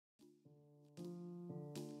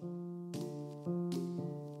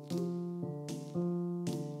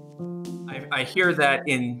I hear that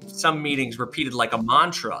in some meetings repeated like a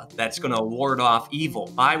mantra that's going to ward off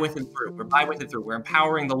evil, by with and through. We're by with and through. We're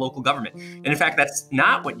empowering the local government. And in fact, that's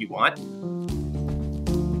not what you want.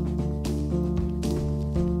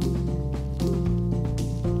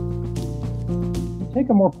 Take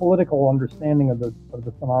a more political understanding of the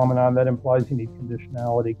phenomenon, that implies you need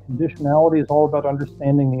conditionality. Conditionality is all about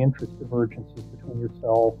understanding the interest divergences between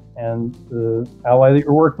yourself and the ally that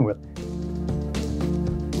you're working with.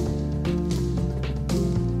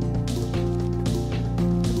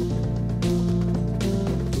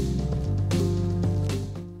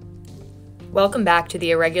 Welcome back to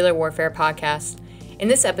the Irregular Warfare Podcast. In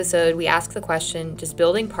this episode, we ask the question, does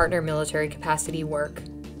building partner military capacity work?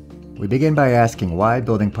 We begin by asking why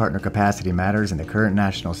building partner capacity matters in the current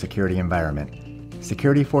national security environment.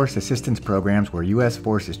 Security force assistance programs where U.S.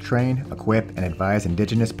 forces train, equip, and advise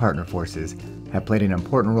indigenous partner forces have played an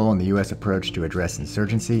important role in the U.S. approach to address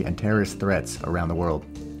insurgency and terrorist threats around the world.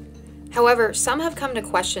 However, some have come to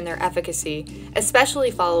question their efficacy,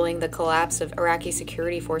 especially following the collapse of Iraqi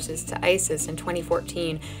security forces to ISIS in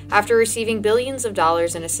 2014, after receiving billions of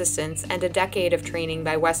dollars in assistance and a decade of training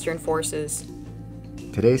by Western forces.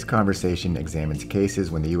 Today's conversation examines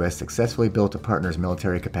cases when the U.S. successfully built a partner's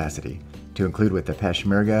military capacity, to include with the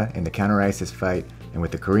Pershmerga in the counter-ISIS fight and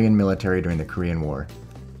with the Korean military during the Korean War.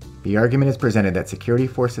 The argument is presented that security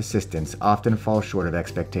force assistance often falls short of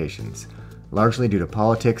expectations, largely due to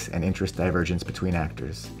politics and interest divergence between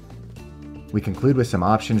actors. We conclude with some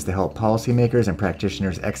options to help policymakers and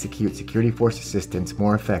practitioners execute security force assistance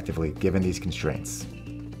more effectively given these constraints.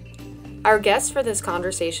 Our guests for this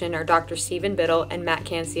conversation are Dr. Stephen Biddle and Matt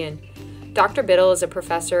Cancian. Dr. Biddle is a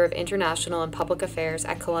professor of international and public affairs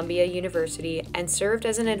at Columbia University and served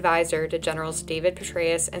as an advisor to Generals David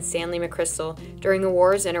Petraeus and Stanley McChrystal during the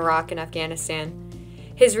wars in Iraq and Afghanistan.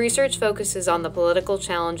 His research focuses on the political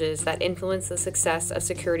challenges that influence the success of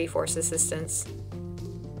security force assistance.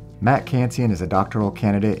 Matt Cancian is a doctoral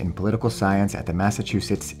candidate in political science at the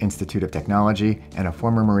Massachusetts Institute of Technology and a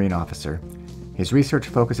former Marine officer. His research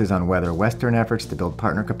focuses on whether Western efforts to build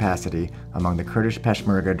partner capacity among the Kurdish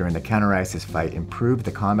Pershmerga during the counter-ISIS fight improved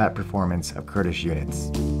the combat performance of Kurdish units.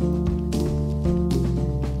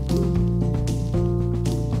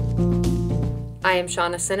 I am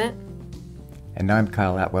Shawna Sinnott. And I'm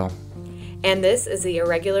Kyle Atwell. And this is the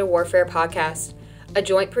Irregular Warfare Podcast, a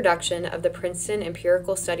joint production of the Princeton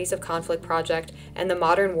Empirical Studies of Conflict Project and the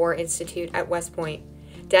Modern War Institute at West Point,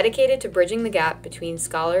 dedicated to bridging the gap between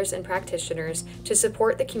scholars and practitioners to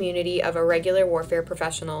support the community of irregular warfare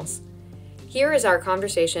professionals. Here is our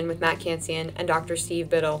conversation with Matt Cancian and Dr. Steve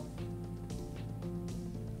Biddle.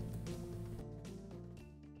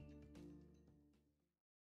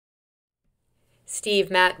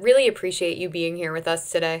 Steve, Matt, really appreciate you being here with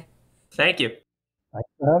us today. Thank you. Thanks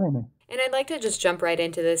for having me. And I'd like to just jump right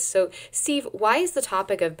into this. So, Steve, why is the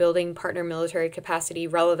topic of building partner military capacity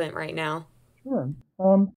relevant right now? Sure.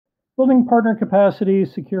 Building partner capacity,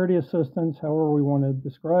 security assistance, however we want to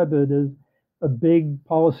describe it, is a big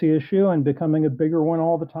policy issue and becoming a bigger one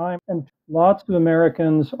all the time. And lots of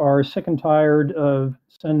Americans are sick and tired of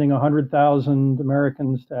sending 100,000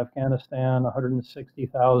 Americans to Afghanistan,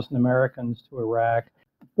 160,000 Americans to Iraq.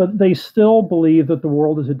 But they still believe that the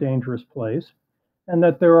world is a dangerous place and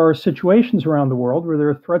that there are situations around the world where there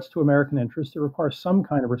are threats to American interests that require some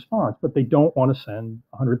kind of response, but they don't want to send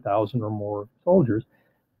 100,000 or more soldiers.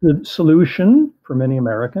 The solution for many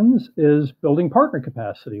Americans is building partner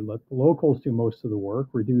capacity. Let the locals do most of the work,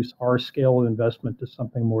 reduce our scale of investment to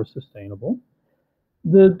something more sustainable.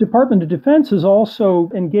 The Department of Defense is also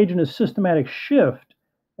engaged in a systematic shift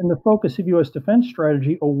in the focus of U.S. defense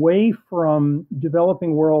strategy away from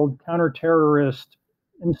developing world counter-terrorist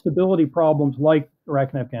instability problems like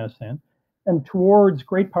Iraq and Afghanistan, and towards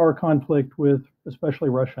great power conflict with especially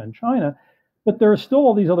Russia and China. But there are still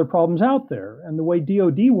all these other problems out there. And the way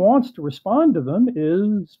DoD wants to respond to them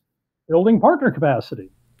is building partner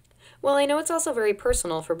capacity. Well, I know it's also very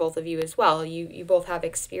personal for both of you as well. You both have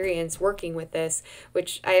experience working with this,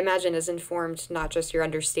 which I imagine has informed not just your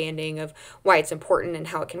understanding of why it's important and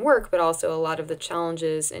how it can work, but also a lot of the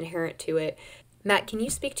challenges inherent to it. Matt, can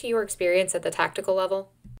you speak to your experience at the tactical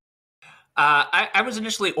level? I was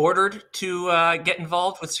initially ordered to get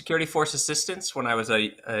involved with security force assistance when I was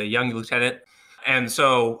a young lieutenant. And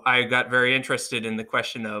so I got very interested in the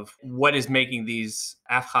question of what is making these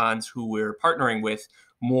Afghans who we're partnering with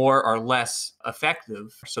more or less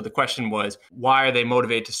effective. So the question was, why are they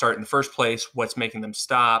motivated to start in the first place? What's making them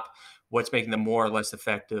stop? What's making them more or less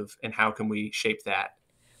effective? And how can we shape that?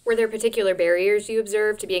 Were there particular barriers you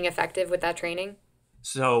observed to being effective with that training?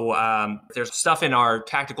 So there's stuff in our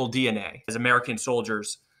tactical DNA as American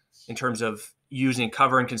soldiers in terms of using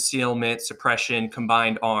cover and concealment, suppression,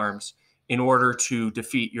 combined arms in order to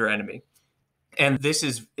defeat your enemy. And this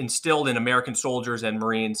is instilled in American soldiers and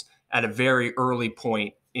Marines at a very early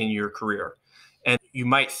point in your career. And you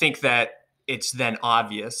might think that it's then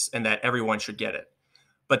obvious and that everyone should get it.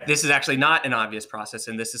 But this is actually not an obvious process.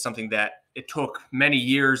 And this is something that it took many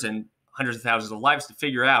years and hundreds of thousands of lives to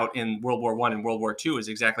figure out in World War I and World War II, is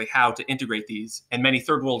exactly how to integrate these. And many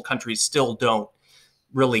third world countries still don't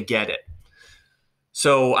really get it.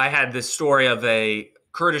 So I had this story of a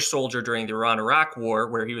Kurdish soldier during the Iran-Iraq war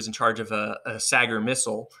where he was in charge of a Sagger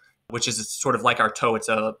missile, which is sort of like our TOW. It's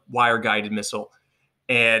a wire-guided missile.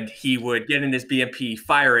 And he would get in his BMP,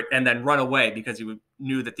 fire it, and then run away because he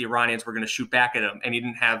knew that the Iranians were going to shoot back at him. And he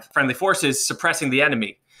didn't have friendly forces suppressing the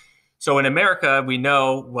enemy. So in America, we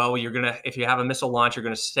know, well, if you have a missile launch, you're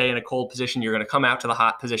going to stay in a cold position. You're going to come out to the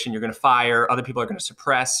hot position. You're going to fire. Other people are going to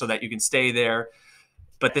suppress so that you can stay there.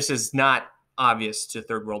 But this is not obvious to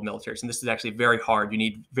third world militaries. And this is actually very hard. You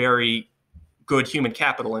need very good human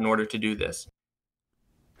capital in order to do this.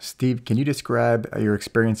 Steve, can you describe your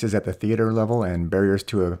experiences at the theater level and barriers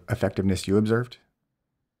to effectiveness you observed?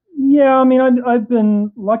 Yeah, I mean, I've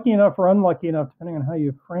been lucky enough or unlucky enough, depending on how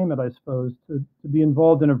you frame it, I suppose, to be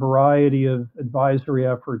involved in a variety of advisory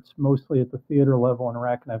efforts, mostly at the theater level in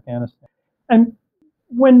Iraq and Afghanistan. And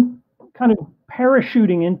when kind of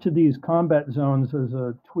parachuting into these combat zones as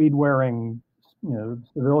a tweed-wearing,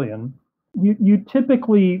 civilian, you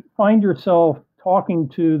typically find yourself talking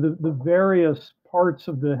to the various parts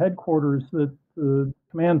of the headquarters that the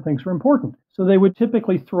command thinks are important. So they would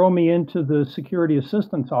typically throw me into the security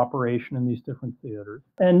assistance operation in these different theaters.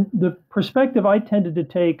 And the perspective I tended to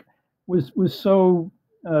take was so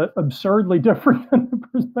absurdly different than the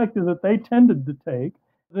perspective that they tended to take,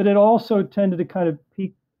 that it also tended to kind of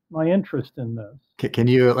pique my interest in this. Can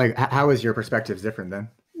you, how is your perspectives different then?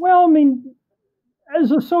 Well, I mean,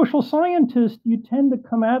 as a social scientist, you tend to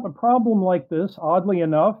come at a problem like this, oddly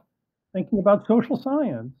enough, thinking about social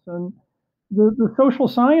science. And the social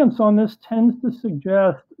science on this tends to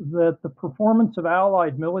suggest that the performance of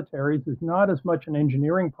allied militaries is not as much an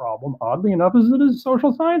engineering problem, oddly enough, as it is a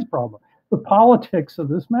social science problem. The politics of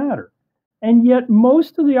this matter. And yet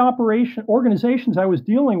most of the organizations I was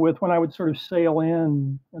dealing with when I would sort of sail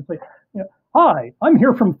in and say, hi, I'm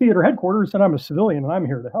here from theater headquarters and I'm a civilian and I'm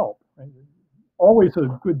here to help. Right? Always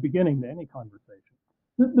a good beginning to any conversation.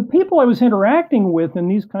 The people I was interacting with in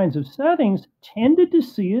these kinds of settings tended to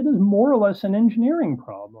see it as more or less an engineering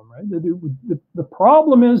problem, right? The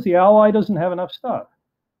problem is the ally doesn't have enough stuff.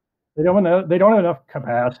 They don't have enough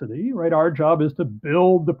capacity, right? Our job is to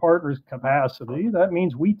build the partner's capacity. That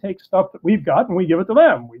means we take stuff that we've got and we give it to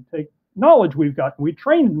them. We take knowledge we've got and we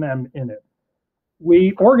train them in it.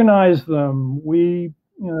 We organize them. We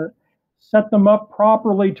set them up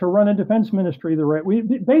properly to run a defense ministry the right way.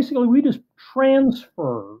 We just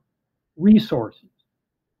transfer resources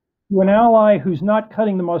to an ally who's not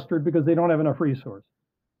cutting the mustard because they don't have enough resources.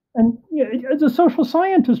 And as a social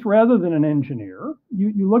scientist rather than an engineer,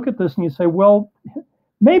 you look at this and you say, well,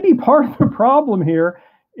 maybe part of the problem here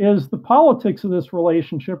is the politics of this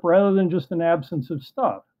relationship rather than just an absence of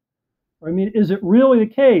stuff. I mean, is it really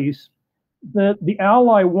the case that the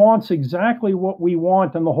ally wants exactly what we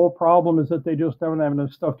want and the whole problem is that they just don't have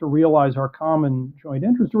enough stuff to realize our common joint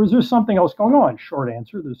interest? Or is there something else going on? Short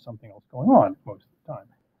answer, there's something else going on most of the time.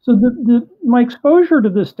 So my exposure to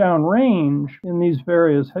this downrange in these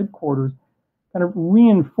various headquarters kind of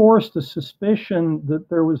reinforced the suspicion that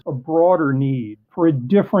there was a broader need for a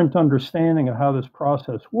different understanding of how this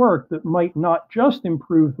process worked that might not just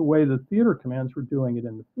improve the way the theater commands were doing it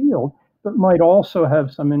in the field, but might also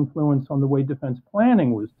have some influence on the way defense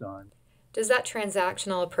planning was done. Does that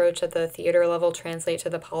transactional approach at the theater level translate to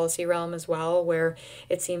the policy realm as well, where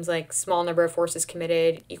it seems like small number of forces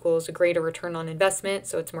committed equals a greater return on investment,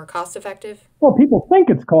 so it's more cost effective? Well, people think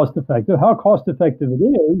it's cost effective. How cost effective it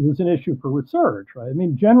is an issue for research, right? I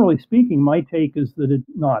mean, generally speaking, my take is that it's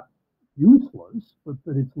not useless, but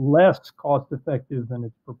that it's less cost effective than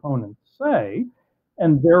its proponents say.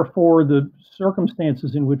 And therefore, the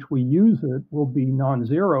circumstances in which we use it will be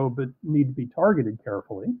non-zero, but need to be targeted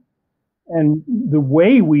carefully. And the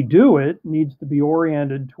way we do it needs to be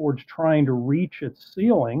oriented towards trying to reach its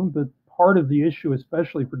ceiling. But part of the issue,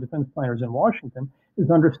 especially for defense planners in Washington, is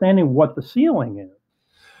understanding what the ceiling is.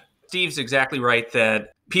 Steve's exactly right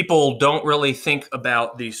that people don't really think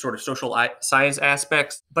about the sort of social science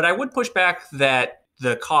aspects, but I would push back that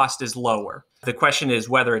the cost is lower. The question is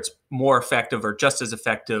whether it's more effective or just as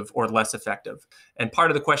effective or less effective. And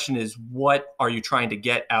part of the question is, what are you trying to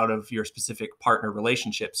get out of your specific partner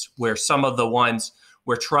relationships, where some of the ones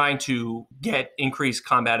we're trying to get increased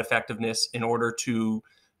combat effectiveness in order to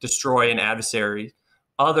destroy an adversary.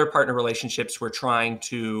 Other partner relationships, we're trying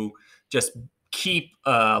to just keep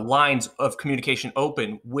lines of communication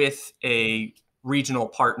open with a regional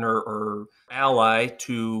partner or ally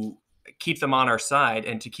to keep them on our side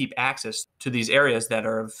and to keep access to these areas that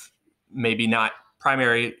are of maybe not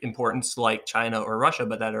primary importance like China or Russia,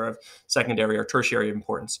 but that are of secondary or tertiary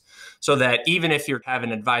importance. So that even if you have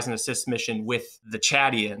an advise and assist mission with the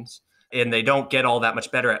Chadians and they don't get all that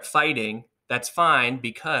much better at fighting, that's fine,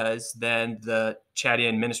 because then the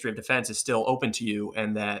Chadian Ministry of Defense is still open to you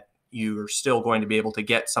and that you're still going to be able to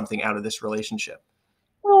get something out of this relationship.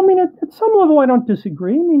 Well, I mean, at some level, I don't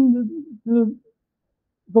disagree. I mean,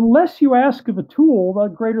 the less you ask of a tool, the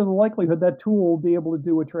greater the likelihood that tool will be able to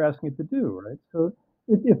do what you're asking it to do, right? So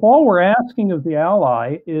if all we're asking of the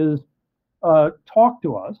ally is talk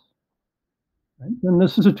to us, right, then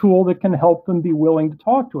this is a tool that can help them be willing to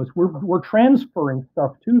talk to us. We're transferring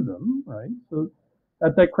stuff to them, right? So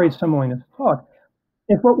that creates some willingness to talk.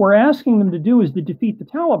 If what we're asking them to do is to defeat the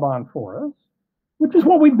Taliban for us, which is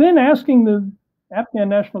what we've been asking the Afghan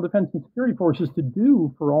National Defense and Security Forces to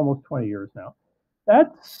do for almost 20 years now,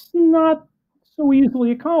 that's not so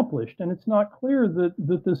easily accomplished. And it's not clear that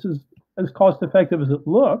this is as cost effective as it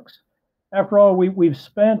looks. After all, we've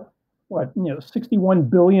spent, $61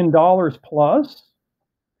 billion plus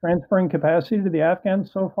transferring capacity to the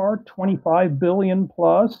Afghans so far, 25 billion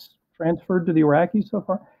plus transferred to the Iraqis so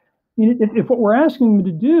far. I mean, if what we're asking them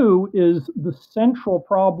to do is the central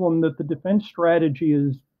problem that the defense strategy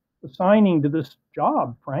is assigning to this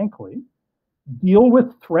job, frankly, deal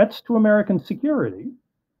with threats to American security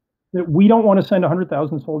that we don't want to send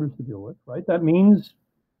 100,000 soldiers to deal with, right? That means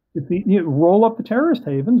roll up the terrorist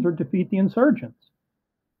havens or defeat the insurgents.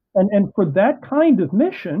 And for that kind of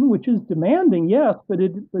mission, which is demanding, yes, but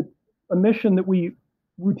a mission that we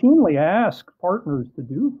routinely ask partners to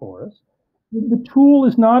do for us, the tool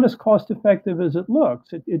is not as cost effective as it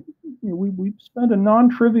looks. We spend a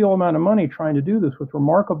non-trivial amount of money trying to do this with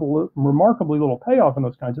remarkably little payoff in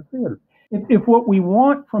those kinds of theaters. If what we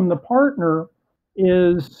want from the partner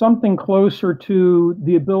is something closer to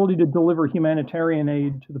the ability to deliver humanitarian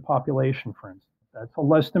aid to the population, for instance, that's a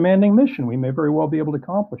less demanding mission. We may very well be able to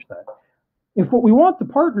accomplish that. If what we want the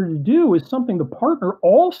partner to do is something the partner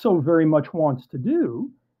also very much wants to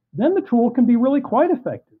do, then the tool can be really quite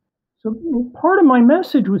effective. So part of my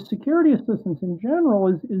message with security assistance in general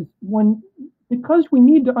is because we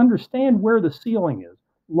need to understand where the ceiling is,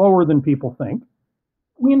 lower than people think,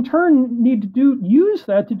 we in turn need to use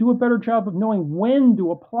that to do a better job of knowing when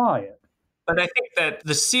to apply it. But I think that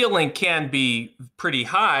the ceiling can be pretty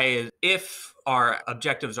high if our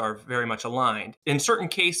objectives are very much aligned. In certain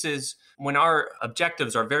cases, when our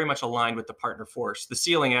objectives are very much aligned with the partner force, the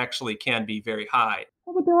ceiling actually can be very high.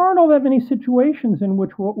 Well, but there aren't all that many situations in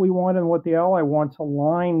which what we want and what the ally wants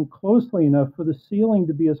align closely enough for the ceiling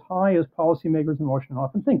to be as high as policymakers in Washington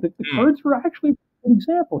often think. The Kurds are actually an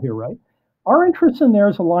example here, right? Our interests in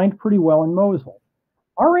theirs aligned pretty well in Mosul.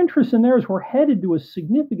 Our interests in theirs were headed to a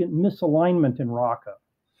significant misalignment in Raqqa.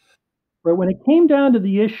 Right? When it came down to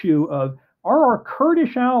the issue of, are our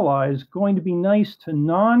Kurdish allies going to be nice to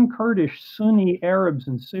non-Kurdish Sunni Arabs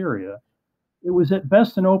in Syria? It was at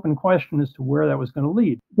best an open question as to where that was going to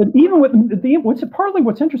lead. But even with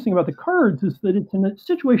what's interesting about the Kurds is that it's in a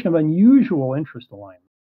situation of unusual interest alignment.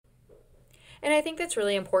 And I think that's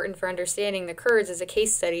really important for understanding the Kurds as a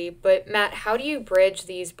case study. But Matt, how do you bridge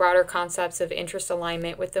these broader concepts of interest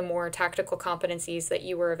alignment with the more tactical competencies that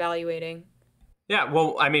you were evaluating? Yeah,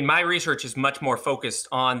 well, I mean, my research is much more focused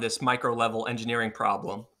on this micro-level engineering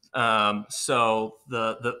problem. So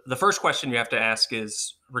the first question you have to ask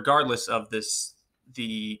is, regardless of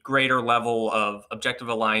the greater level of objective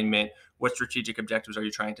alignment, what strategic objectives are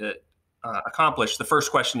you trying to accomplish? The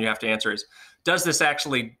first question you have to answer is, does this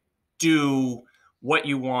actually do what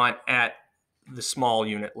you want at the small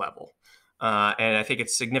unit level? And I think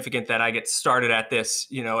it's significant that I get started at this,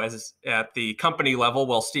 as at the company level,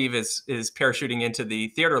 while Steve is parachuting into the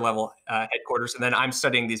theater level headquarters, and then I'm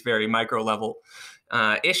studying these very micro level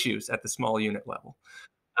issues at the small unit level.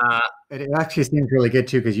 It actually seems really good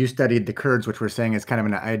too, because you studied the Kurds, which we're saying is kind of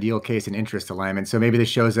an ideal case in interest alignment. So maybe this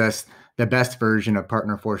shows us the best version of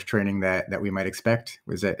partner force training that we might expect.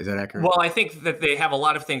 Is that accurate? Well, I think that they have a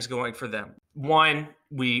lot of things going for them. One,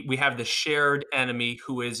 we have the shared enemy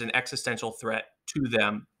who is an existential threat to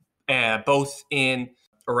them, both in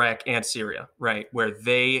Iraq and Syria, right, where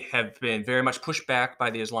they have been very much pushed back by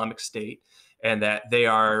the Islamic State, and that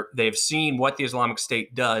they've seen what the Islamic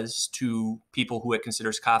State does to people who it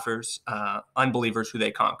considers kafirs, unbelievers who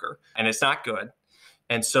they conquer. And it's not good.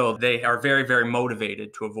 And so they are very, very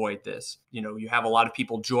motivated to avoid this. You have a lot of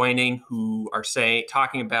people joining who are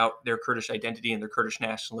talking about their Kurdish identity and their Kurdish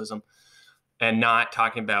nationalism and not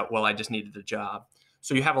talking about, well, I just needed a job.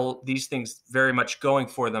 So you have these things very much going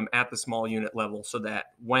for them at the small unit level, so that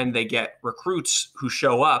when they get recruits who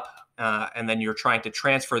show up and then you're trying to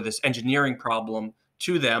transfer this engineering problem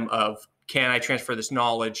to them of, can I transfer this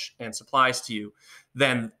knowledge and supplies to you?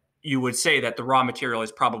 Then you would say that the raw material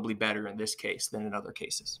is probably better in this case than in other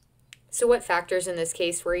cases. So what factors in this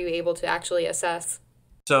case were you able to actually assess?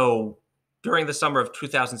 So during the summer of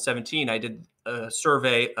 2017, I did a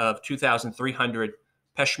survey of 2,300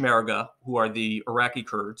 Peshmerga, who are the Iraqi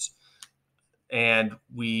Kurds. And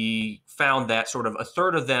we found that sort of a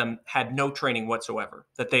third of them had no training whatsoever,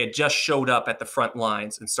 that they had just showed up at the front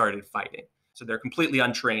lines and started fighting. So they're completely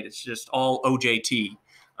untrained. It's just all OJT,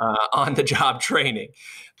 on-the-job training.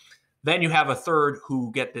 Then you have a third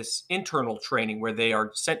who get this internal training where they are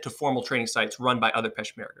sent to formal training sites run by other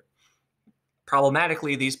Peshmerga.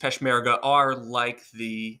 Problematically, these Peshmerga are like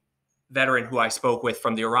the veteran who I spoke with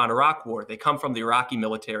from the Iran-Iraq War. They come from the Iraqi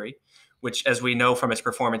military, which, as we know from its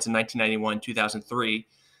performance in 1991, 2003,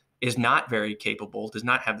 is not very capable, does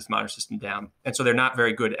not have this modern system down. And so they're not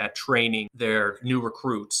very good at training their new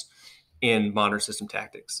recruits in modern system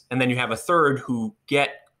tactics. And then you have a third who get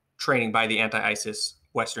training by the anti-ISIS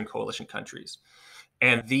Western coalition countries.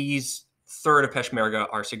 And these third of Peshmerga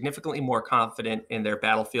are significantly more confident in their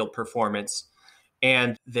battlefield performance,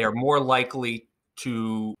 and they're more likely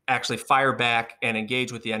to actually fire back and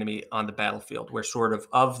engage with the enemy on the battlefield, where sort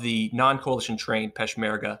of the non-coalition trained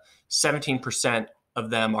Peshmerga, 17% of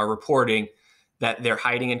them are reporting that they're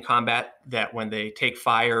hiding in combat, that when they take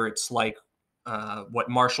fire, it's like what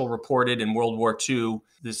Marshall reported in World War II,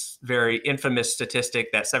 this very infamous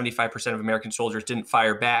statistic that 75% of American soldiers didn't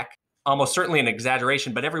fire back. Almost certainly an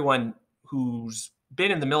exaggeration, but everyone who's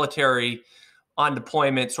been in the military on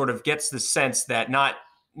deployment sort of gets the sense that not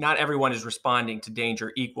everyone is responding to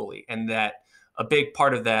danger equally, and that a big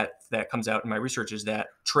part of that comes out in my research is that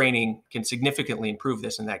training can significantly improve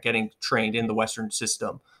this, and that getting trained in the Western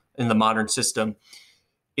system, in the modern system,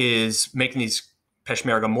 is making these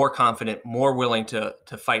Peshmerga more confident, more willing to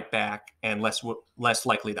fight back, and less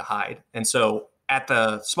likely to hide. And so at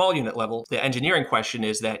the small unit level, the engineering question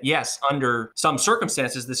is that, yes, under some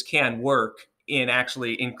circumstances, this can work in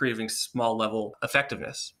actually increasing small level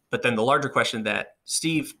effectiveness. But then the larger question that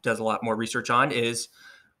Steve does a lot more research on is,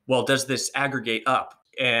 well, does this aggregate up?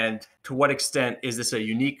 And to what extent is this a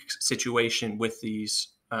unique situation with these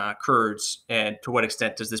Kurds? And to what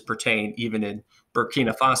extent does this pertain even in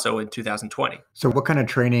Burkina Faso in 2020? So what kind of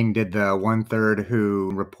training did the 1/3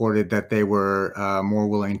 who reported that they were more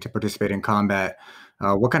willing to participate in combat,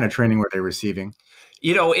 what kind of training were they receiving?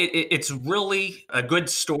 It's really a good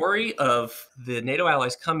story of the NATO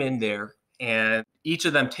allies come in there, and each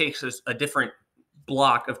of them takes a different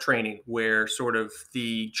block of training, where sort of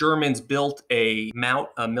the Germans built a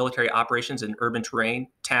military operations in urban terrain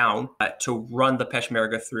town to run the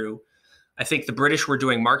Peshmerga through. I think the British were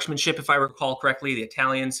doing marksmanship, if I recall correctly. The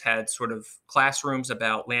Italians had sort of classrooms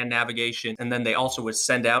about land navigation. And then they also would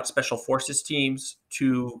send out special forces teams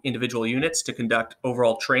to individual units to conduct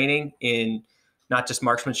overall training in not just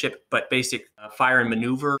marksmanship, but basic fire and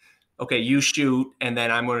maneuver. Okay, you shoot, and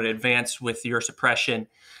then I'm going to advance with your suppression.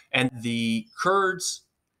 And the Kurds,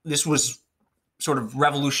 this was sort of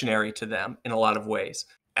revolutionary to them in a lot of ways.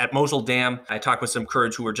 At Mosul Dam, I talked with some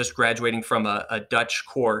Kurds who were just graduating from a Dutch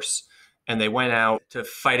course, and they went out to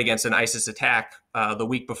fight against an ISIS attack the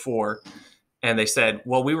week before. And they said,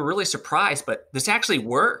 well, we were really surprised, but this actually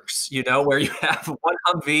works, where you have one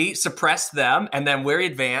Humvee suppress them, and then we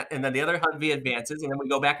advance, and then the other Humvee advances, and then we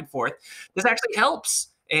go back and forth. This actually helps.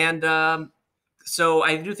 And so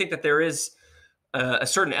I do think that there is a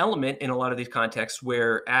certain element in a lot of these contexts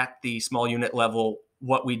where at the small unit level,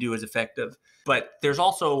 what we do is effective. But there's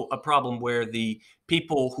also a problem where the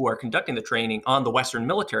people who are conducting the training on the Western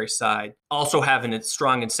military side also have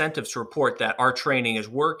strong incentives to report that our training is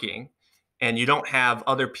working. And you don't have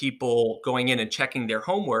other people going in and checking their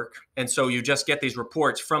homework. And so you just get these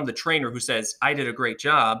reports from the trainer who says, I did a great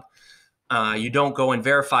job. You don't go and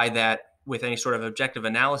verify that with any sort of objective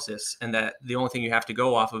analysis, and that the only thing you have to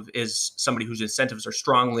go off of is somebody whose incentives are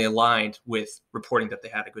strongly aligned with reporting that they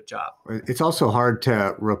had a good job. It's also hard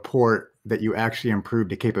to report that you actually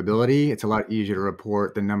improved a capability. It's a lot easier to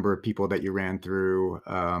report the number of people that you ran through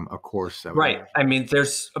a course. Right. I mean,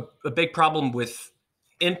 there's a big problem with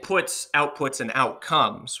inputs, outputs, and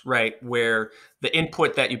outcomes, right? Where the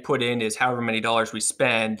input that you put in is however many dollars we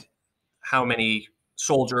spend, how many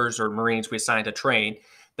soldiers or Marines we assign to train.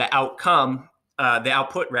 The outcome, the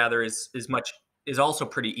output rather, is much is also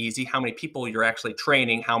pretty easy. How many people you're actually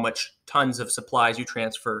training, how much tons of supplies you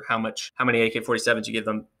transfer, how many AK-47s you give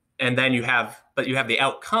them. And then you have the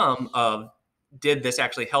outcome of, did this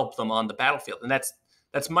actually help them on the battlefield? And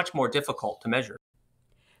that's much more difficult to measure.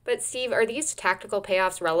 But Steve, are these tactical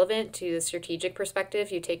payoffs relevant to the strategic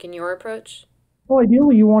perspective you take in your approach? Well,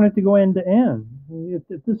 ideally, you want it to go end to end.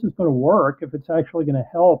 If this is going to work, if it's actually going to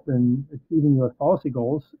help in achieving U.S. policy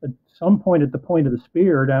goals, at some point at the point of the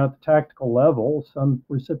spear, down at the tactical level, some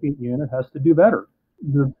recipient unit has to do better.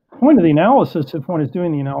 The point of the analysis, if one is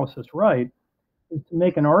doing the analysis right, is to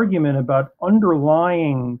make an argument about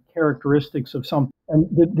underlying characteristics of something. And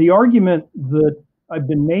the argument that I've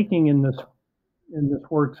been making in this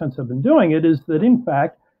work since I've been doing it is that, in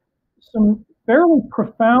fact, some fairly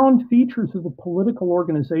profound features of the political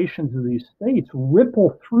organizations of these states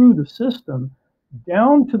ripple through the system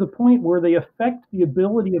down to the point where they affect the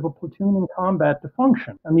ability of a platoon in combat to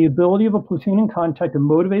function, and the ability of a platoon in contact to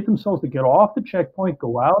motivate themselves to get off the checkpoint,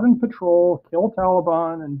 go out and patrol, kill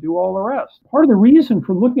Taliban, and do all the rest. Part of the reason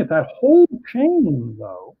for looking at that whole chain,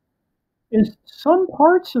 though, is some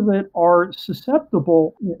parts of it are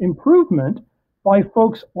susceptible improvement by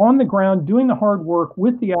folks on the ground doing the hard work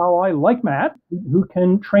with the ally, like Matt, who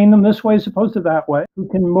can train them this way as opposed to that way, who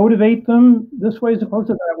can motivate them this way as opposed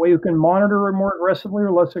to that way, who can monitor more aggressively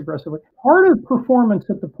or less aggressively. Part of performance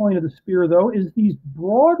at the point of the spear, though, is these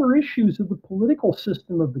broader issues of the political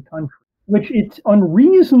system of the country, which it's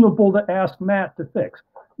unreasonable to ask Matt to fix.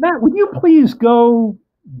 Matt, would you please go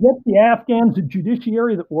get the Afghans a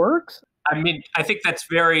judiciary that works? I mean, I think that's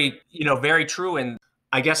very true. And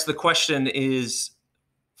I guess the question is,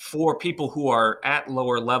 for people who are at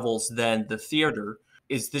lower levels than the theater,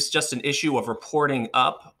 is this just an issue of reporting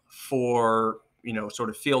up for, sort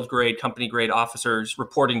of field grade, company grade officers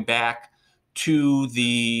reporting back to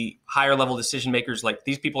the higher level decision makers, like,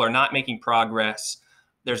 these people are not making progress,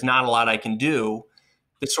 there's not a lot I can do?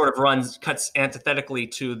 This sort of cuts antithetically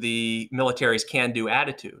to the military's can-do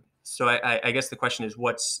attitude. So I guess the question is,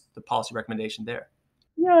 what's the policy recommendation there?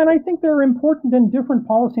 Yeah, and I think they're important in different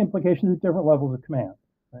policy implications at different levels of command.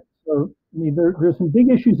 Right? So, there's some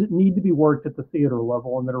big issues that need to be worked at the theater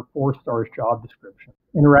level and that are 4-star job description.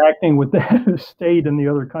 Interacting with the head of state in the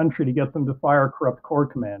other country to get them to fire corrupt corps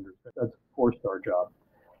commanders, that's a 4-star job.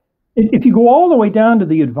 If you go all the way down to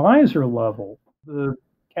the advisor level, the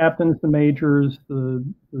captains, the majors, the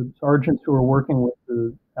sergeants who are working with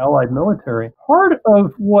the allied military, part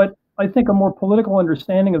of what I think a more political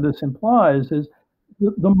understanding of this implies is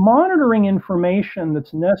the monitoring information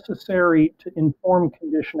that's necessary to inform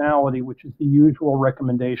conditionality, which is the usual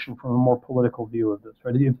recommendation from a more political view of this.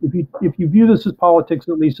 Right? If you view this as politics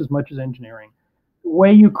at least as much as engineering, the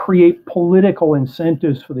way you create political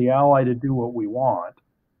incentives for the ally to do what we want,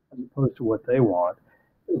 as opposed to what they want,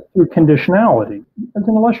 is through conditionality. As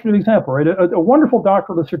an illustrative example, right? A wonderful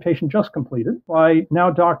doctoral dissertation just completed by now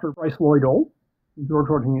Dr. Bryce Lloyd-Old from George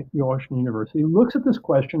Washington University looks at this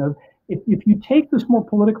question of, if you take this more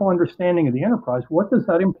political understanding of the enterprise, what does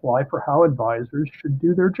that imply for how advisors should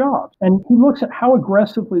do their jobs? And he looks at how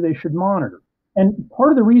aggressively they should monitor. And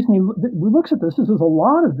part of the reason he looks at this is there's a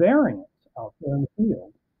lot of variance out there in the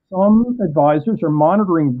field. Some advisors are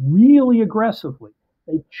monitoring really aggressively.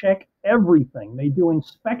 They check everything. They do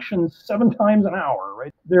inspections 7 times an hour,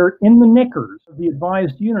 right? They're in the knickers of the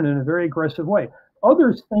advised unit in a very aggressive way.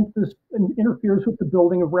 Others think this interferes with the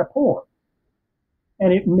building of rapport.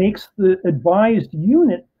 And it makes the advised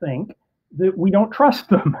unit think that we don't trust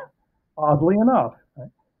them, oddly enough. Right?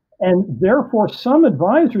 And therefore, some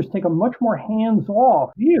advisors take a much more hands-off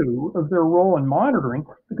view of their role in monitoring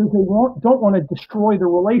because they don't want to destroy the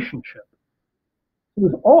relationship.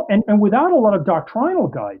 So and without a lot of doctrinal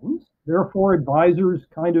guidance, therefore, advisors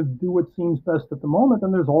kind of do what seems best at the moment,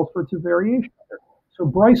 and there's all sorts of variation there. So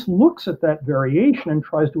Bryce looks at that variation and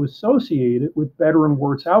tries to associate it with better and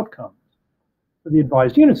worse outcomes for the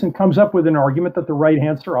advised units and comes up with an argument that the right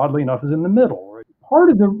answer, oddly enough, is in the middle. Right? Part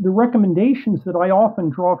of the recommendations that I often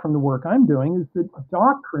draw from the work I'm doing is that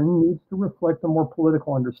doctrine needs to reflect a more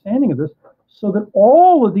political understanding of this so that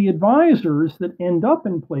all of the advisors that end up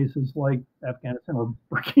in places like Afghanistan or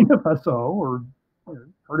Burkina Faso or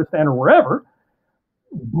Kurdistan or wherever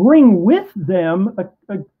bring with them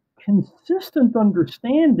a consistent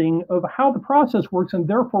understanding of how the process works and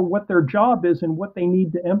therefore what their job is and what they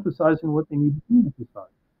need to emphasize and what they need to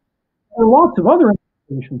emphasize. There are lots of other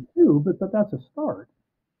implications too, but that's a start.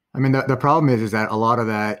 I mean, the problem is that a lot of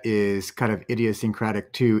that is kind of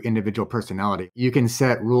idiosyncratic to individual personality. You can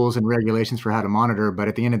set rules and regulations for how to monitor, but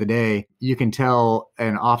at the end of the day, you can tell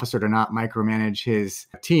an officer to not micromanage his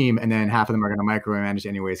team, and then half of them are going to micromanage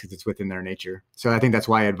anyways because it's within their nature. So I think that's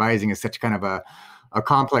why advising is such kind of a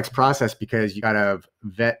complex process, because you got to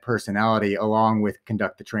vet personality along with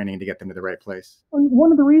conduct the training to get them to the right place.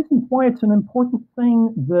 One of the reasons why it's an important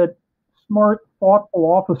thing that smart, thoughtful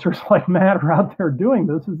officers like Matt are out there doing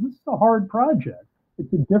this is a hard project.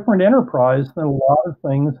 It's a different enterprise than a lot of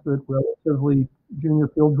things that relatively junior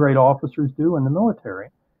field grade officers do in the military.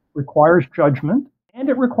 It requires judgment, and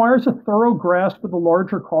it requires a thorough grasp of the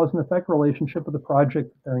larger cause and effect relationship of the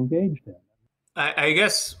project that they're engaged in. I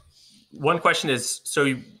guess one question is,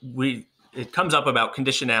 it comes up about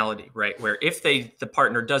conditionality, right? Where if the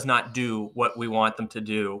partner does not do what we want them to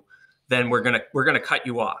do, then we're gonna cut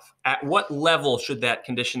you off. At what level should that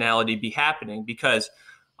conditionality be happening? Because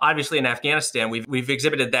obviously in Afghanistan, we've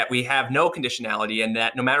exhibited that we have no conditionality, and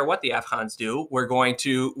that no matter what the Afghans do, we're going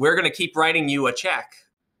to keep writing you a check.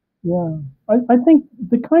 Yeah, I think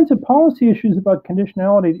the kinds of policy issues about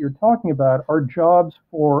conditionality that you're talking about are jobs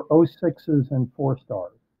for 06s and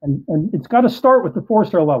 4-stars. And it's got to start with the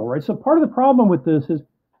 4-star level, right? So part of the problem with this is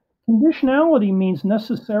conditionality means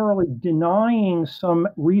necessarily denying some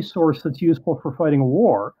resource that's useful for fighting a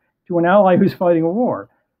war to an ally who's fighting a war.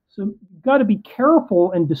 So you've got to be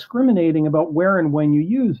careful and discriminating about where and when you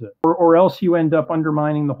use it, or else you end up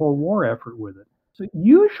undermining the whole war effort with it. So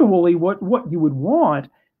usually what you would want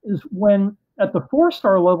is when at the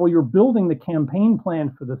 4-star level, you're building the campaign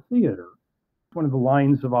plan for the theater. One of the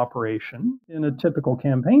lines of operation in a typical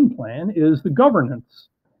campaign plan is the governance.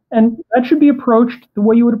 And that should be approached the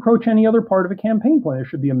way you would approach any other part of a campaign plan. There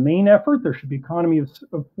should be a main effort. There should be economy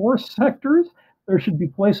of force sectors. There should be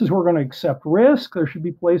places where we're going to accept risk. There should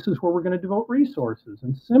be places where we're going to devote resources.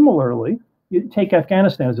 And similarly, you take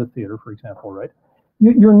Afghanistan as a theater, for example, right?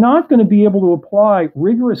 You're not going to be able to apply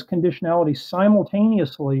rigorous conditionality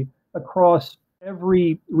simultaneously across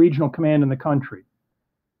every regional command in the country.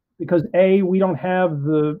 Because A, we don't have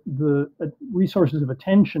the resources of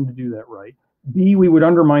attention to do that right. B, we would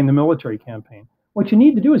undermine the military campaign. What you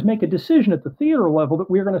need to do is make a decision at the theater level that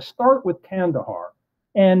we're going to start with Kandahar.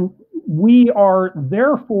 And we are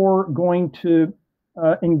therefore going to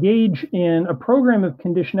engage in a program of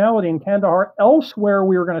conditionality in Kandahar. Elsewhere,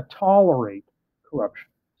 we are going to tolerate corruption.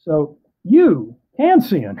 So you,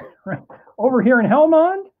 Cancian, right, over here in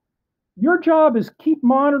Helmand, your job is keep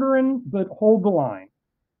monitoring, but hold the line.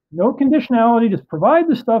 No conditionality, just provide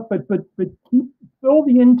the stuff, but fill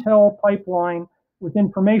the intel pipeline with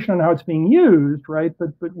information on how it's being used, right? But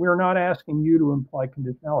we're not asking you to imply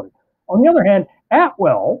conditionality. On the other hand,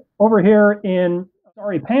 Atwell, over here in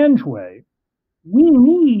Panjwai, we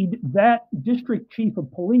need that district chief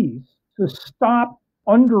of police to stop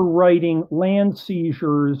underwriting land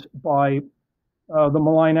seizures by the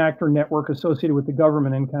malign actor network associated with the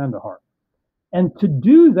government in Kandahar. And to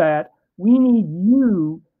do that, we need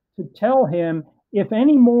you to tell him if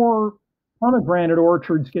any more pomegranate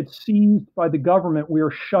orchards get seized by the government, we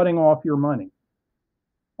are shutting off your money.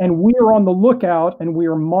 And we are on the lookout and we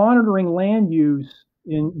are monitoring land use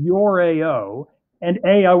in your AO. And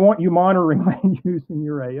A, I want you monitoring land use in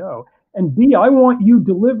your AO. And B, I want you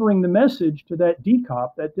delivering the message to that DCOP,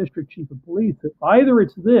 that district chief of police, that either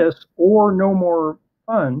it's this or no more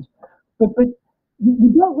funds. But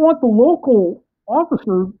you don't want the local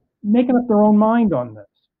officer making up their own mind on this.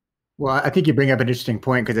 Well, I think you bring up an interesting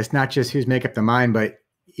point, because it's not just who's make up the mind, but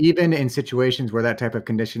even in situations where that type of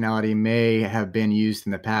conditionality may have been used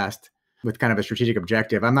in the past with kind of a strategic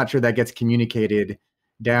objective, I'm not sure that gets communicated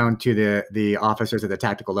down to the officers at the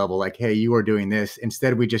tactical level, like, hey, you are doing this.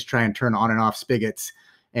 Instead, we just try and turn on and off spigots,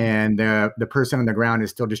 and the person on the ground is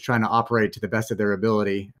still just trying to operate to the best of their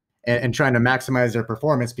ability and trying to maximize their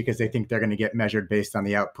performance because they think they're going to get measured based on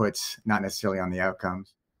the outputs, not necessarily on the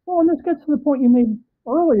outcomes. Well, and this gets to the point you made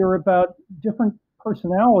earlier about different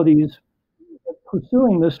personalities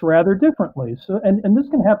pursuing this rather differently. So, and this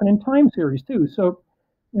can happen in time series too. So,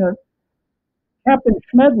 Captain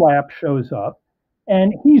Schmedlap shows up,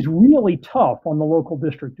 and he's really tough on the local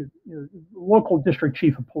district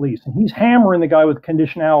chief of police, and he's hammering the guy with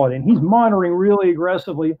conditionality, and he's monitoring really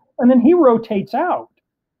aggressively, and then he rotates out.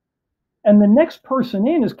 And the next person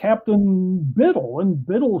in is Captain Biddle, and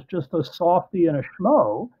Biddle's just a softy and a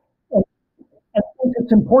schmo. And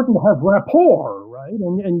it's important to have rapport, right?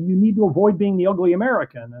 And you need to avoid being the ugly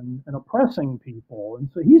American and oppressing people. And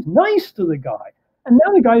so he's nice to the guy. And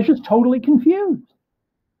now the guy is just totally confused.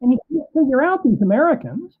 And he can't figure out these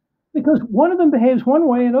Americans because one of them behaves one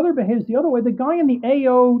way, another behaves the other way. The guy in the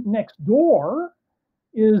AO next door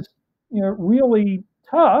is, really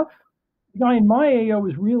tough. The guy in my AO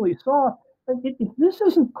is really soft. If this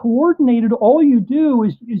isn't coordinated, all you do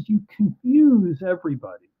is you confuse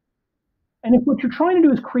everybody. And if what you're trying to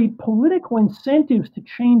do is create political incentives to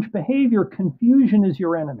change behavior, confusion is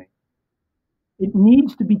your enemy. It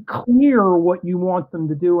needs to be clear what you want them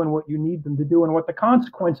to do and what you need them to do and what the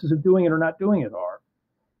consequences of doing it or not doing it are.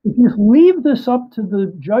 If you leave this up to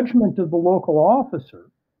the judgment of the local officer,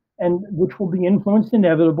 and which will be influenced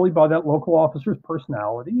inevitably by that local officer's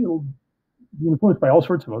personality, it'll be influenced by all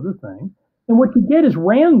sorts of other things, then what you get is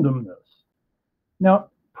randomness. Now,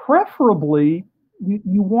 preferably,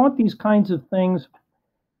 you want these kinds of things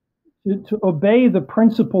to obey the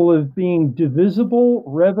principle of being divisible,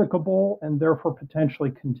 revocable, and therefore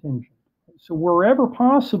potentially contingent. So wherever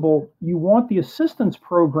possible, you want the assistance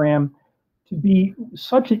program to be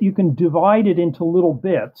such that you can divide it into little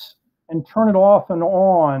bits and turn it off and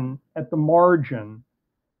on at the margin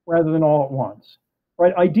rather than all at once.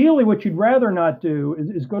 Right? Ideally, what you'd rather not do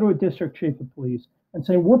is go to a district chief of police and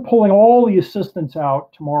say, we're pulling all the assistants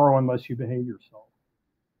out tomorrow unless you behave yourself.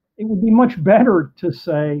 It would be much better to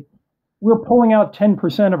say, we're pulling out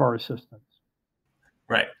 10% of our assistants.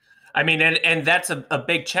 Right. I mean, and that's a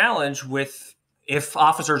big challenge with if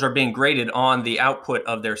officers are being graded on the output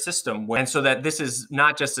of their system. And so that this is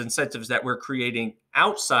not just incentives that we're creating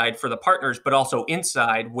outside for the partners, but also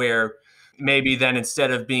inside, where maybe then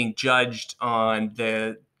instead of being judged on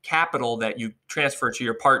the capital that you transfer to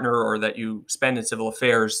your partner or that you spend in civil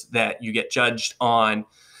affairs, that you get judged on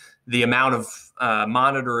the amount of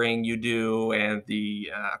monitoring you do and the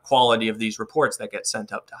quality of these reports that get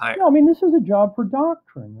sent up to higher. No, I mean, this is a job for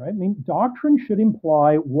doctrine, right? I mean, doctrine should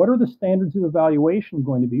imply what are the standards of evaluation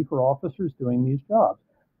going to be for officers doing these jobs.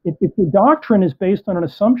 If the doctrine is based on an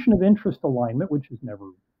assumption of interest alignment, which is never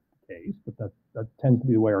the case, but that tends to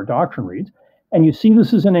be the way our doctrine reads, and you see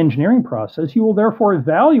this as an engineering process, you will therefore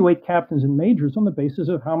evaluate captains and majors on the basis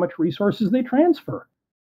of how much resources they transfer.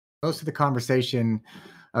 Most of the conversation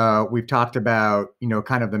we've talked about,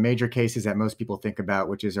 kind of the major cases that most people think about,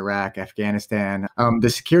 which is Iraq, Afghanistan. The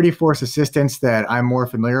security force assistance that I'm more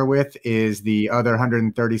familiar with is the other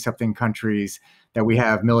 130 something countries that we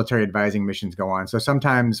have military advising missions go on. So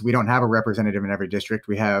sometimes we don't have a representative in every district.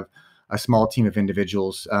 We have a small team of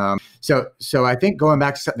individuals. So I think going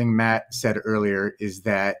back to something Matt said earlier is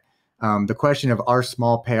that the question of are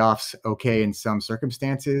small payoffs okay in some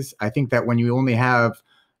circumstances? I think that when you only have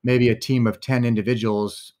maybe a team of 10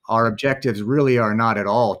 individuals, our objectives really are not at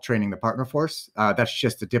all training the partner force. That's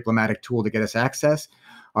just a diplomatic tool to get us access.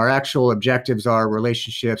 Our actual objectives are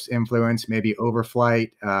relationships, influence, maybe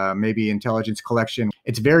overflight, maybe intelligence collection.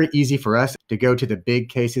 It's very easy for us to go to the big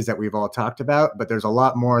cases that we've all talked about, but there's a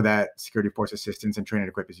lot more that security force assistance and train and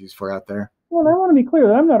equip is used for out there. Well, I want to be clear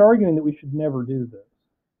that I'm not arguing that we should never do this.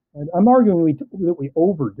 I'm arguing that we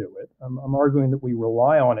overdo it. I'm arguing that we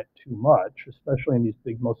rely on it too much, especially in these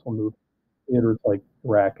big Muslim movement theaters like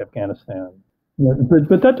Iraq, Afghanistan.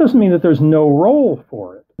 But that doesn't mean that there's no role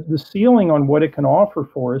for it. The ceiling on what it can offer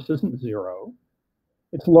for us isn't zero.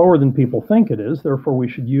 It's lower than people think it is. Therefore, we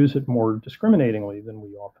should use it more discriminatingly than we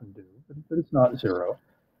often do. But it's not zero.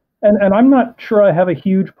 And I'm not sure I have a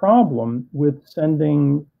huge problem with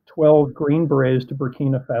sending 12 Green Berets to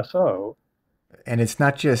Burkina Faso. And it's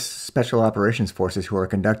not just special operations forces who are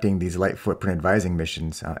conducting these light footprint advising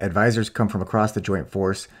missions. Advisors come from across the joint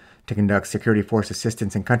force to conduct security force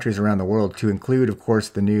assistance in countries around the world, to include, of course,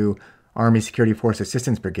 the new Army Security Force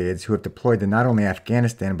Assistance Brigades who have deployed to not only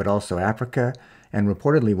Afghanistan, but also Africa, and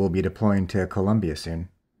reportedly will be deploying to Colombia soon.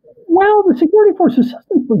 Well, the Security Force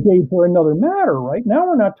Assistance Brigades are another matter, right? Now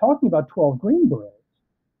we're not talking about 12 Green Berets.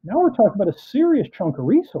 Now we're talking about a serious chunk of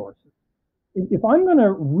resources. If I'm going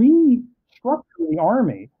to restructure the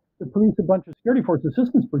Army to produce a bunch of security force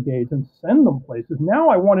assistance brigades and send them places, now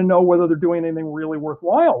I want to know whether they're doing anything really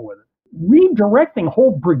worthwhile with it. Redirecting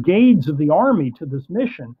whole brigades of the Army to this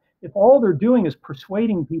mission, if all they're doing is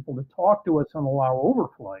persuading people to talk to us and allow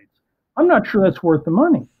overflights, I'm not sure that's worth the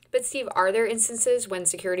money. But Steve, are there instances when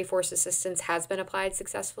security force assistance has been applied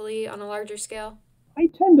successfully on a larger scale? I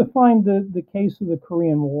tend to find the case of the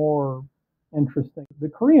Korean War interesting. The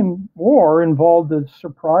Korean War involved a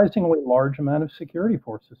surprisingly large amount of security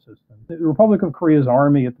force assistance. The Republic of Korea's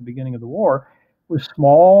army at the beginning of the war was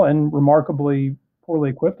small and remarkably poorly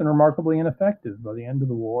equipped and remarkably ineffective. By the end of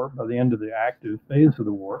the war, by the end of the active phase of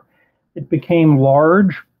the war, it became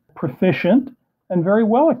large, proficient, and very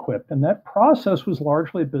well equipped. And that process was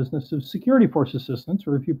largely a business of security force assistance,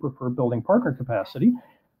 or if you prefer, building partner capacity.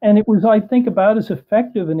 And it was, I think, about as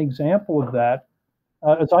effective an example of that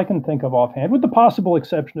as I can think of offhand, with the possible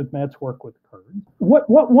exception of Matt's work with Kurds. What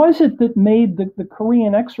was it that made the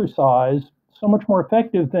Korean exercise so much more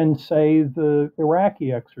effective than, say, the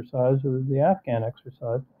Iraqi exercise or the Afghan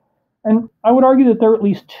exercise? And I would argue that there are at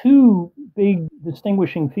least two big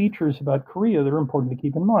distinguishing features about Korea that are important to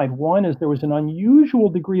keep in mind. One is there was an unusual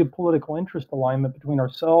degree of political interest alignment between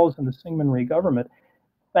ourselves and the Syngman Rhee government,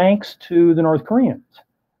 thanks to the North Koreans.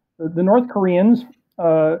 The North Koreans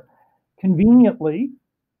conveniently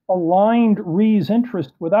aligned Rhee's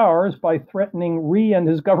interest with ours by threatening Rhee and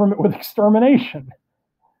his government with extermination,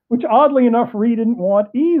 which oddly enough, Rhee didn't want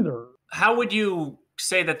either. How would you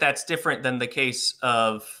say that that's different than the case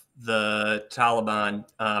of the Taliban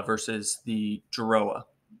versus the Jaroa?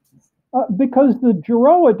 Because the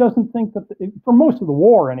Jaroa doesn't think that, for most of the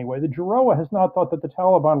war anyway, the Jaroa has not thought that the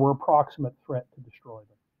Taliban were a proximate threat to destroy them.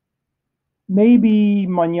 Maybe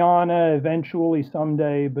mañana, eventually,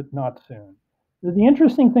 someday, but not soon. The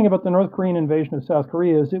interesting thing about the North Korean invasion of South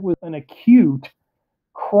Korea is it was an acute,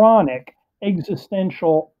 chronic,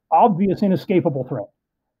 existential, obvious, inescapable threat.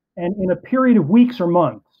 And in a period of weeks or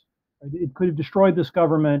months, it could have destroyed this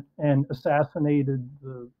government and assassinated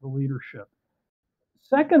the leadership.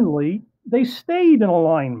 Secondly, they stayed in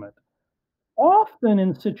alignment. Often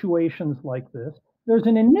in situations like this, there's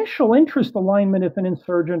an initial interest alignment if an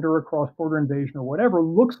insurgent or a cross-border invasion or whatever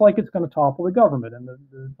looks like it's going to topple the government. In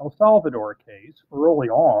the El Salvador case, early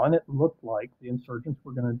on, it looked like the insurgents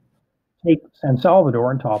were going to take San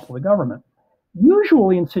Salvador and topple the government.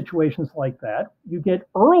 Usually in situations like that, you get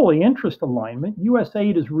early interest alignment. U.S.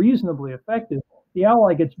 aid is reasonably effective. The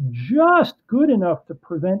ally gets just good enough to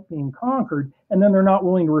prevent being conquered, and then they're not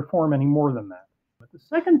willing to reform any more than that. But the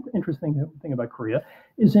second interesting thing about Korea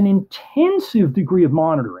is an intensive degree of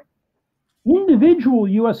monitoring. Individual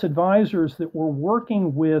U.S. advisors that were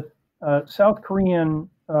working with South Korean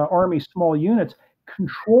Army small units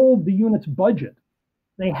controlled the unit's budget.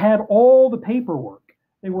 They had all the paperwork.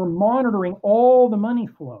 They were monitoring all the money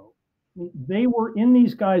flow. They were in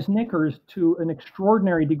these guys' knickers to an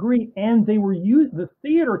extraordinary degree, and the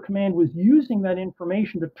theater command was using that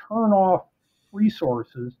information to turn off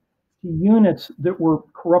resources to units that were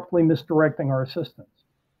corruptly misdirecting our assistance.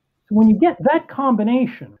 So when you get that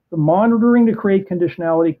combination, the monitoring to create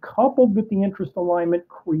conditionality coupled with the interest alignment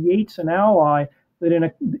creates an ally that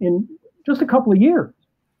in just a couple of years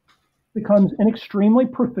becomes an extremely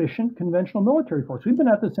proficient conventional military force. We've been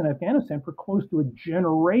at this in Afghanistan for close to a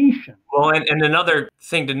generation. Well, and another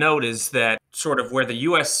thing to note is that sort of where the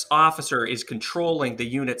U.S. officer is controlling the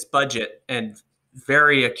unit's budget and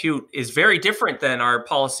very acute is very different than our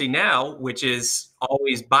policy now, which is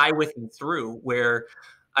always by, with, and through, where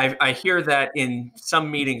I hear that in some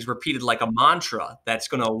meetings repeated like a mantra that's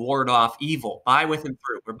going to ward off evil, by, with, and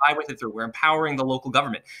through. We're by, with, and through. We're empowering the local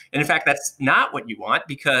government. And in fact, that's not what you want,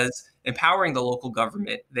 because empowering the local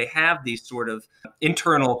government, they have these sort of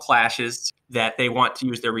internal clashes that they want to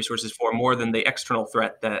use their resources for more than the external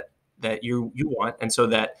threat that you want. And so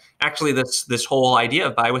that actually this whole idea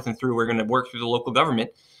of by, with, and through, we're going to work through the local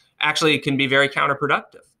government, actually can be very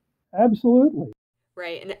counterproductive. Absolutely.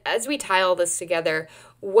 Right. And as we tie all this together,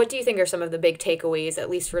 what do you think are some of the big takeaways, at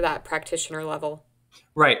least for that practitioner level?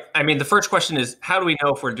 Right. I mean, the first question is, how do we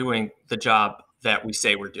know if we're doing the job that we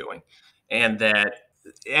say we're doing? And that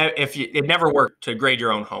it never worked to grade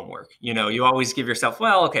your own homework. You always give yourself,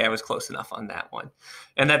 well, okay, I was close enough on that one.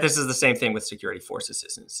 And that this is the same thing with security force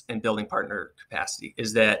assistance and building partner capacity,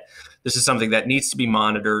 is that this is something that needs to be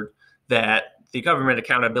monitored, that the Government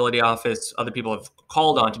Accountability Office, other people have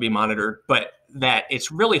called on to be monitored, but that it's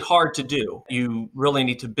really hard to do. You really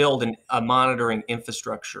need to build a monitoring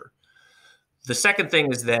infrastructure. The second thing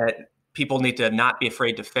is that people need to not be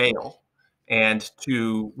afraid to fail and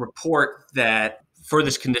to report that for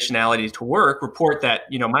this conditionality to work, report that,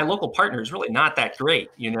 my local partner is really not that great,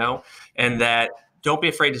 and that don't be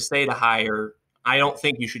afraid to say to hire, I don't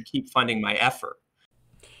think you should keep funding my effort.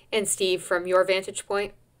 And Steve, from your vantage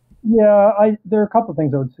point? Yeah, there are a couple of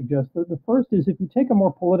things I would suggest. The first is, if you take a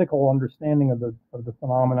more political understanding of the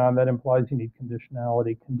phenomenon, that implies you need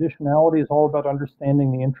conditionality. Conditionality is all about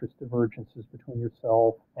understanding the interest divergences between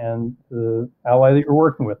yourself and the ally that you're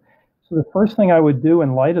working with. So the first thing I would do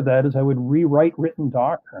in light of that is I would rewrite written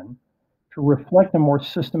doctrine to reflect a more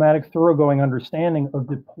systematic, thoroughgoing understanding of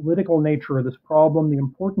the political nature of this problem, the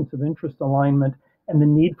importance of interest alignment, and the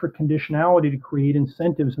need for conditionality to create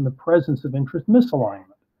incentives in the presence of interest misalignment.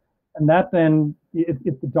 And that then, if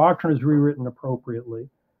the doctrine is rewritten appropriately,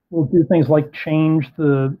 we'll do things like change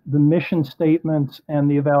the mission statements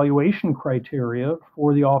and the evaluation criteria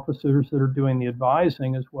for the officers that are doing the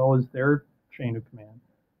advising, as well as their chain of command,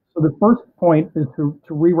 So the first point is to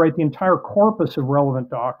rewrite the entire corpus of relevant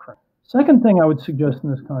doctrine. Second thing I would suggest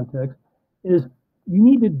in this context is you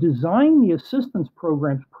need to design the assistance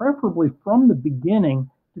programs, preferably from the beginning,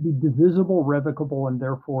 to be divisible, revocable, and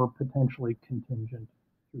therefore potentially contingent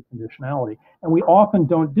through conditionality. And we often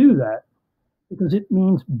don't do that because it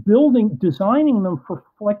means designing them for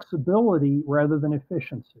flexibility rather than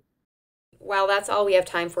efficiency. Well, that's all we have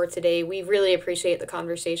time for today. We really appreciate the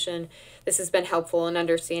conversation. This has been helpful in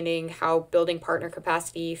understanding how building partner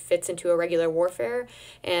capacity fits into irregular warfare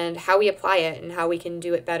and how we apply it and how we can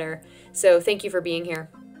do it better. So thank you for being here.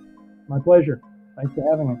 My pleasure. Thanks for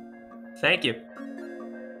having me. Thank you.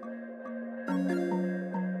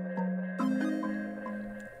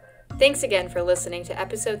 Thanks again for listening to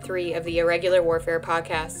episode 3 of the Irregular Warfare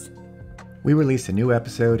Podcast. We release a new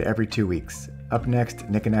episode every 2 weeks. Up next,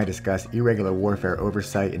 Nick and I discuss irregular warfare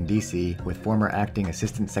oversight in D.C. with former Acting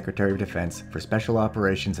Assistant Secretary of Defense for Special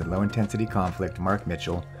Operations and Low-Intensity Conflict Mark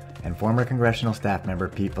Mitchell and former congressional staff member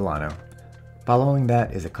Pete Villano. Following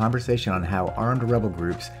that is a conversation on how armed rebel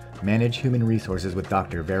groups manage human resources with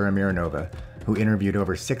Dr. Vera Mironova, who interviewed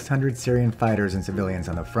over 600 Syrian fighters and civilians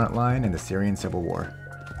on the front line in the Syrian civil war.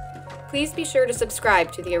 Please be sure to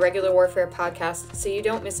subscribe to the Irregular Warfare Podcast so you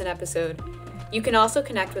don't miss an episode. You can also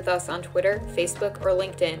connect with us on Twitter, Facebook, or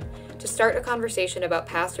LinkedIn to start a conversation about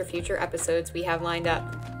past or future episodes we have lined up.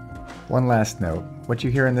 One last note, what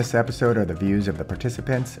you hear in this episode are the views of the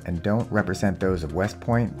participants and don't represent those of West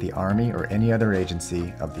Point, the Army, or any other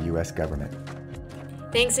agency of the U.S. government.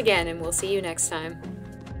 Thanks again, and we'll see you next time.